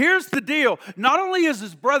 And here's the deal. Not only is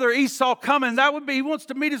his brother Esau coming, he wants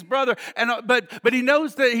to meet his brother, but he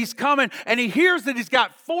knows that he's coming, and he hears that he's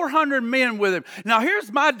got 400 men with him. Now, here's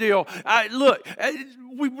my deal.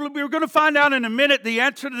 We're going to find out in a minute the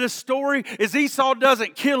answer to this story is Esau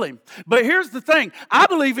doesn't kill him. But here's the thing. I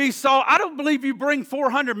don't believe you bring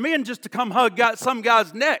 400 men just to come hug some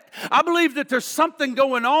guy's neck. I believe that there's something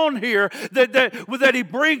going on here that he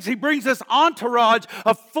brings. He brings this entourage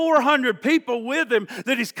of 400 people with him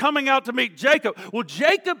that he's coming out to meet Jacob. Well,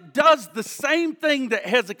 Jacob does the same thing that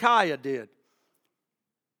Hezekiah did.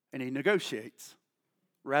 And he negotiates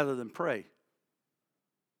rather than pray.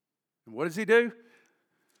 And what does he do?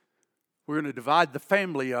 We're going to divide the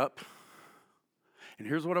family up. And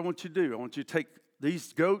here's what I want you to do. I want you to take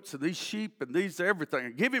these goats and these sheep and these everything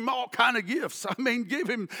and give him all kind of gifts. Give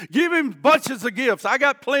him bunches of gifts. I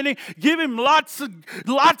got plenty. Give him lots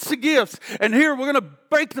of gifts. And here we're going to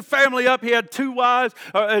break the family up. He had 2 wives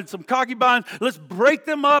and some concubines. Let's break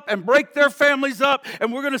them up and break their families up.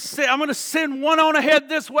 And I'm going to send one on ahead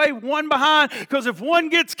this way, one behind, because if one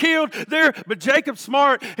gets killed there. But Jacob's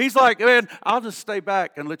smart. He's like, man, I'll just stay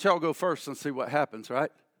back and let y'all go first and see what happens,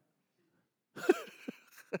 right?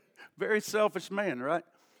 Very selfish man, right?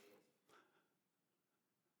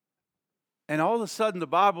 And all of a sudden the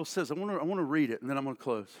Bible says, I want to read it and then I'm going to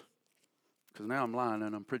close. Because now I'm lying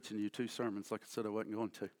and I'm preaching to you 2 sermons like I said I wasn't going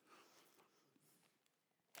to.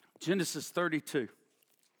 Genesis 32.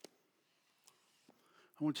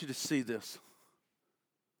 I want you to see this.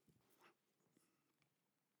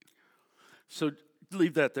 So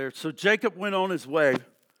leave that there. So Jacob went on his way,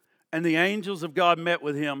 and the angels of God met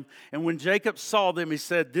with him. And when Jacob saw them, he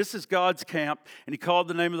said, this is God's camp. And he called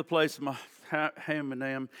the name of the place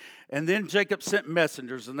Mahanaim. And then Jacob sent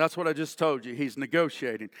messengers, and that's what I just told you. He's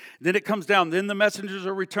negotiating. Then it comes down. Then the messengers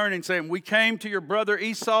are returning, saying, we came to your brother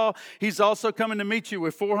Esau. He's also coming to meet you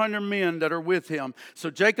with 400 men that are with him. So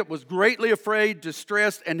Jacob was greatly afraid,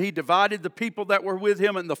 distressed, and he divided the people that were with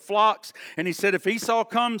him in the flocks. And he said, if Esau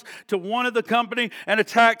comes to one of the company and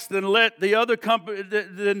attacks, then let the other company,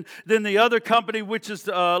 then the other company which is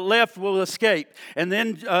left will escape. And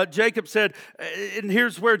then Jacob said, and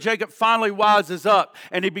here's where Jacob finally wises up,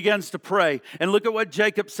 and he begins to pray. And look at what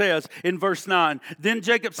Jacob says in verse 9. Then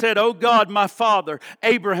Jacob said, O God, my father,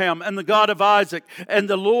 Abraham, and the God of Isaac, and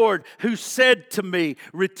the Lord who said to me,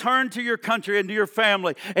 return to your country and to your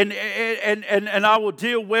family, and I will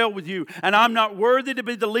deal well with you. And I'm not worthy to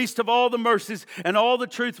be the least of all the mercies and all the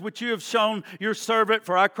truth which you have shown your servant,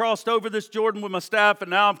 for I crossed over this Jordan with my staff,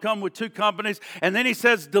 and now I've come with 2 companies. And then he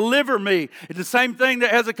says, deliver me. It's the same thing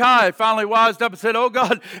that Hezekiah finally wised up and said, oh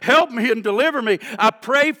God, help me and deliver me. I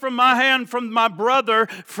pray from my hand, from my brother,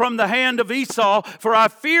 from the hand of Esau, for I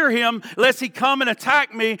fear him, lest he come and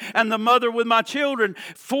attack me and the mother with my children.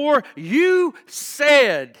 For you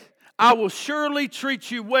said, I will surely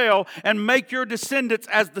treat you well and make your descendants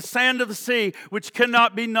as the sand of the sea, which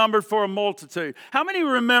cannot be numbered for a multitude. How many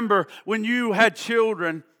remember when you had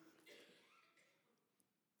children,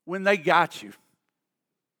 when they got you?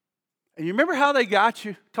 And you remember how they got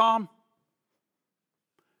you, Tom?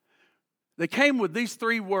 They came with these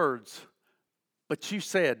 3 words, but you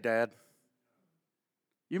said, Dad.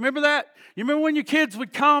 You remember that? You remember when your kids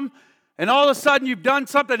would come And all of a sudden you've done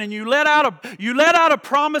something and you let out a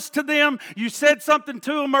promise to them. You said something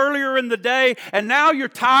to them earlier in the day and now you're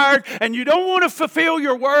tired and you don't want to fulfill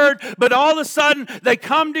your word. But all of a sudden they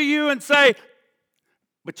come to you and say,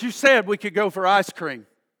 but you said we could go for ice cream.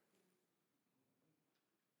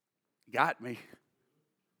 Got me.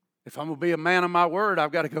 If I'm going to be a man of my word,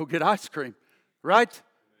 I've got to go get ice cream. Right?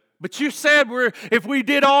 But you said if we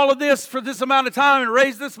did all of this for this amount of time and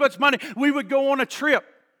raised this much money, we would go on a trip.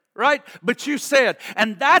 Right? But you said,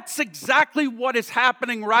 and that's exactly what is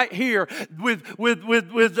happening right here with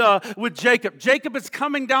Jacob. Jacob is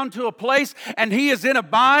coming down to a place and he is in a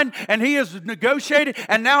bind and he is negotiating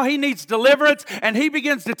and now he needs deliverance and he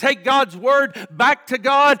begins to take God's word back to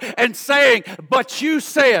God and saying, but you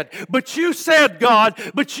said, God,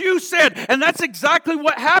 but you said, and that's exactly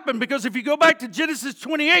what happened, because if you go back to Genesis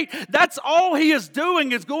 28, that's all he is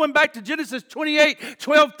doing is going back to Genesis 28,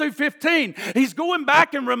 12 through 15. He's going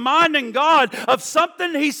back and reminding God of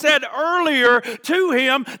something he said earlier to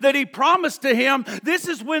him that he promised to him. This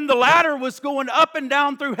is when the ladder was going up and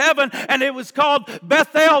down through heaven, and it was called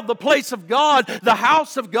Bethel, the place of God, the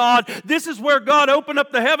house of God. This is where God opened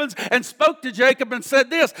up the heavens and spoke to Jacob and said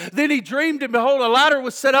this. Then he dreamed, and behold, a ladder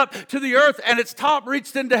was set up to the earth, and its top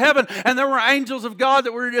reached into heaven, and there were angels of God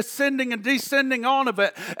that were ascending and descending on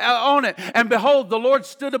it. And behold, the Lord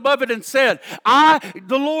stood above it and said,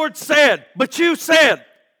 the Lord said, but you said.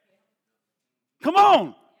 Come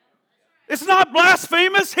on. It's not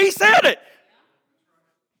blasphemous. He said it.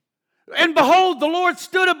 And behold, the Lord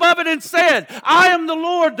stood above it and said, I am the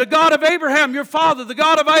Lord, the God of Abraham, your father, the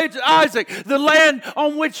God of Isaac. The land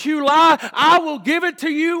on which you lie, I will give it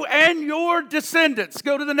to you and your descendants.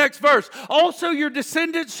 Go to the next verse. Also your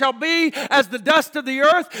descendants shall be as the dust of the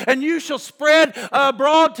earth, and you shall spread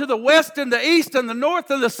abroad to the west and the east and the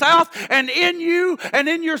north and the south. And in you and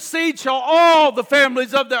in your seed shall all the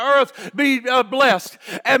families of the earth be blessed.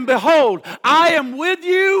 And behold, I am with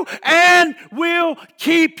you and will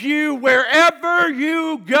keep you wherever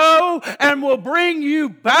you go, and will bring you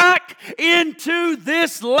back into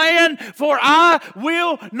this land, for I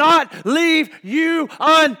will not leave you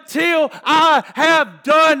until I have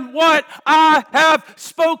done what I have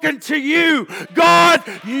spoken to you. God,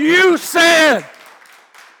 you said.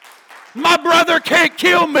 My brother can't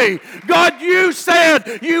kill me. God, you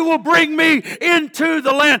said you will bring me into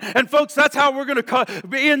the land. And folks, that's how we're going to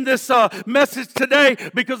end this message today,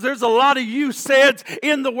 because there's a lot of you saids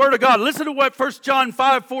in the Word of God. Listen to what 1 John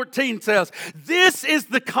 5:14 says. This is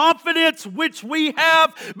the confidence which we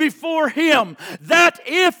have before Him, that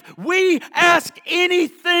if we ask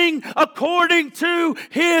anything according to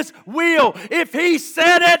His will, if He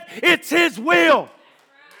said it, it's His will.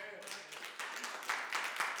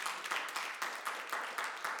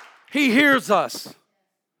 He hears us,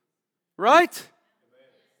 right?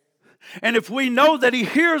 And if we know that He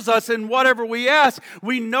hears us in whatever we ask,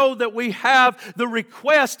 we know that we have the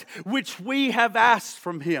request which we have asked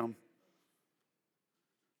from Him.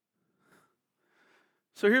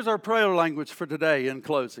 So here's our prayer language for today in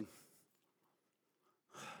closing.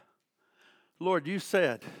 Lord, you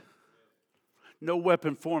said, no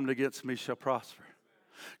weapon formed against me shall prosper.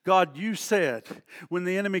 God, you said, when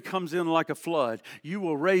the enemy comes in like a flood, you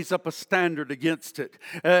will raise up a standard against it.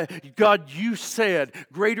 God, you said,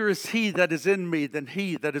 greater is He that is in me than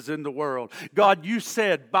he that is in the world. God, you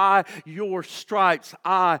said, by your stripes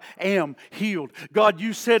I am healed. God,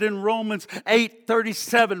 you said in Romans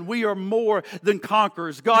 8:37, we are more than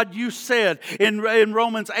conquerors. God, you said in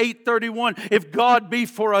Romans 8:31, if God be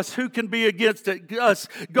for us, who can be against us?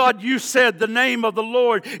 God, you said the name of the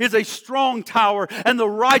Lord is a strong tower, and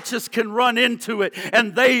the righteous can run into it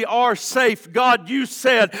and they are safe. God, you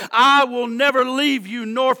said, I will never leave you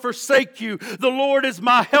nor forsake you. The Lord is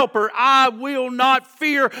my helper. I will not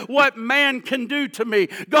fear what man can do to me.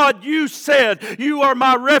 God, you said, you are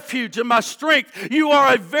my refuge and my strength. You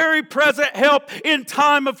are a very present help in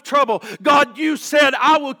time of trouble. God, you said,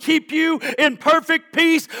 I will keep you in perfect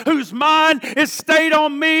peace, whose mind is stayed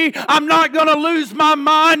on me. I'm not going to lose my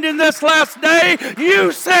mind in this last day.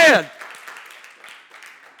 You said,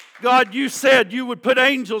 God, you said you would put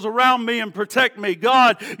angels around me and protect me.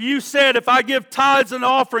 God, you said if I give tithes and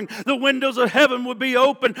offering, the windows of heaven would be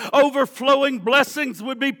open, overflowing blessings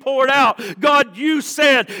would be poured out. God, you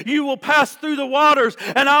said you will pass through the waters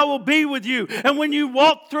and I will be with you. And when you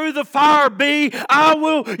walk through the fire,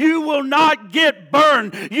 you will not get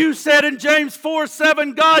burned. You said in James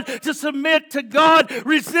 4:7, God, to submit to God,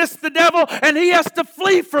 resist the devil, and he has to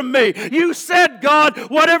flee from me. You said, God,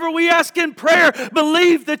 whatever we ask in prayer,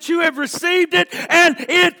 believe that you have received it, and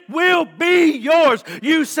it will be yours.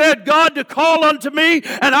 You said, God, to call unto me,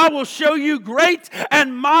 and I will show you great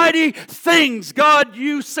and mighty things. God,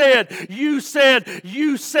 you said,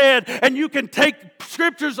 and you can take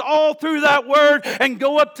scriptures all through that word and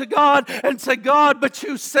go up to God and say, God, but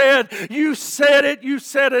you said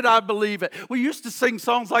it, I believe it. We used to sing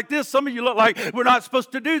songs like this. Some of you look like we're not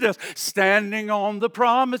supposed to do this. Standing on the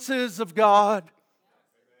promises of God.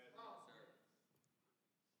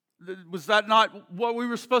 Was that not what we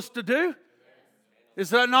were supposed to do?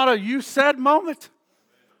 Is that not a you said moment?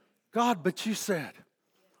 God, but you said.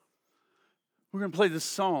 We're going to play this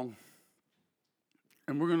song.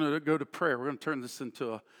 And we're going to go to prayer. We're going to turn this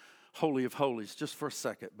into a Holy of Holies just for a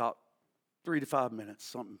second, about 3 to 5 minutes,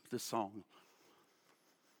 something, this song.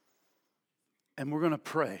 And we're going to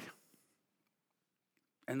pray.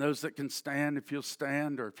 And those that can stand, if you'll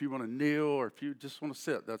stand, or if you want to kneel, or if you just want to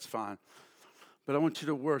sit, that's fine. But I want you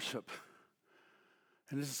to worship.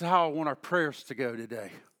 And this is how I want our prayers to go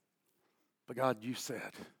today. But God, you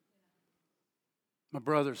said, my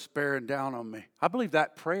brother's bearing down on me. I believe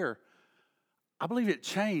that prayer, I believe it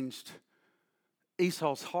changed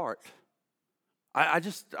Esau's heart. I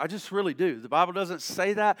just really do. The Bible doesn't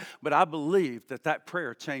say that, but I believe that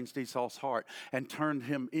prayer changed Esau's heart and turned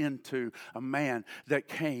him into a man that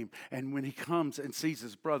came. And when he comes and sees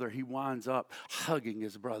his brother, he winds up hugging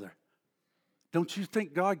his brother. Don't you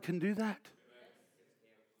think God can do that?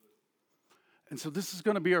 And so this is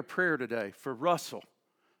going to be our prayer today for Russell.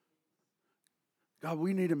 God,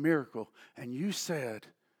 we need a miracle. And you said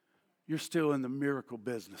you're still in the miracle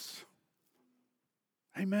business.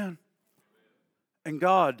 Amen. And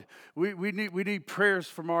God, we need prayers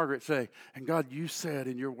for Margaret. Say, and God, you said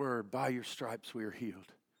in your word, by your stripes we are healed.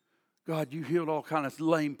 God, you healed all kinds of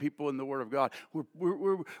lame people in the Word of God.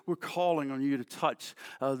 We're calling on you to touch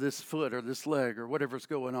this foot or this leg or whatever's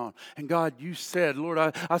going on. And God, you said, Lord,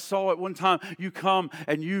 I saw it one time. You come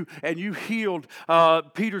and you healed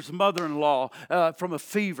Peter's mother-in-law from a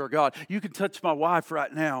fever. God, you can touch my wife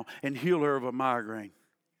right now and heal her of a migraine.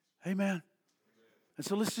 Amen. And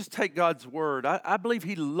so let's just take God's word. I believe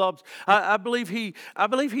He loves. I believe He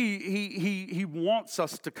wants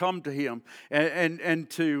us to come to Him and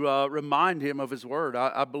to remind Him of His word.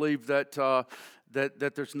 I believe that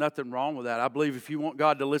there's nothing wrong with that. I believe if you want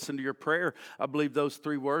God to listen to your prayer, I believe those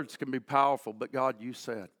 3 words can be powerful. But God, you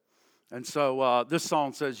said. And so this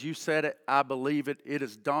song says, "You said it. I believe it. It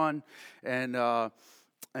is done." And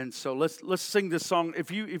so let's sing this song. If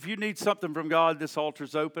you need something from God, this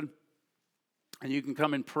altar's open. And you can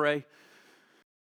come and pray.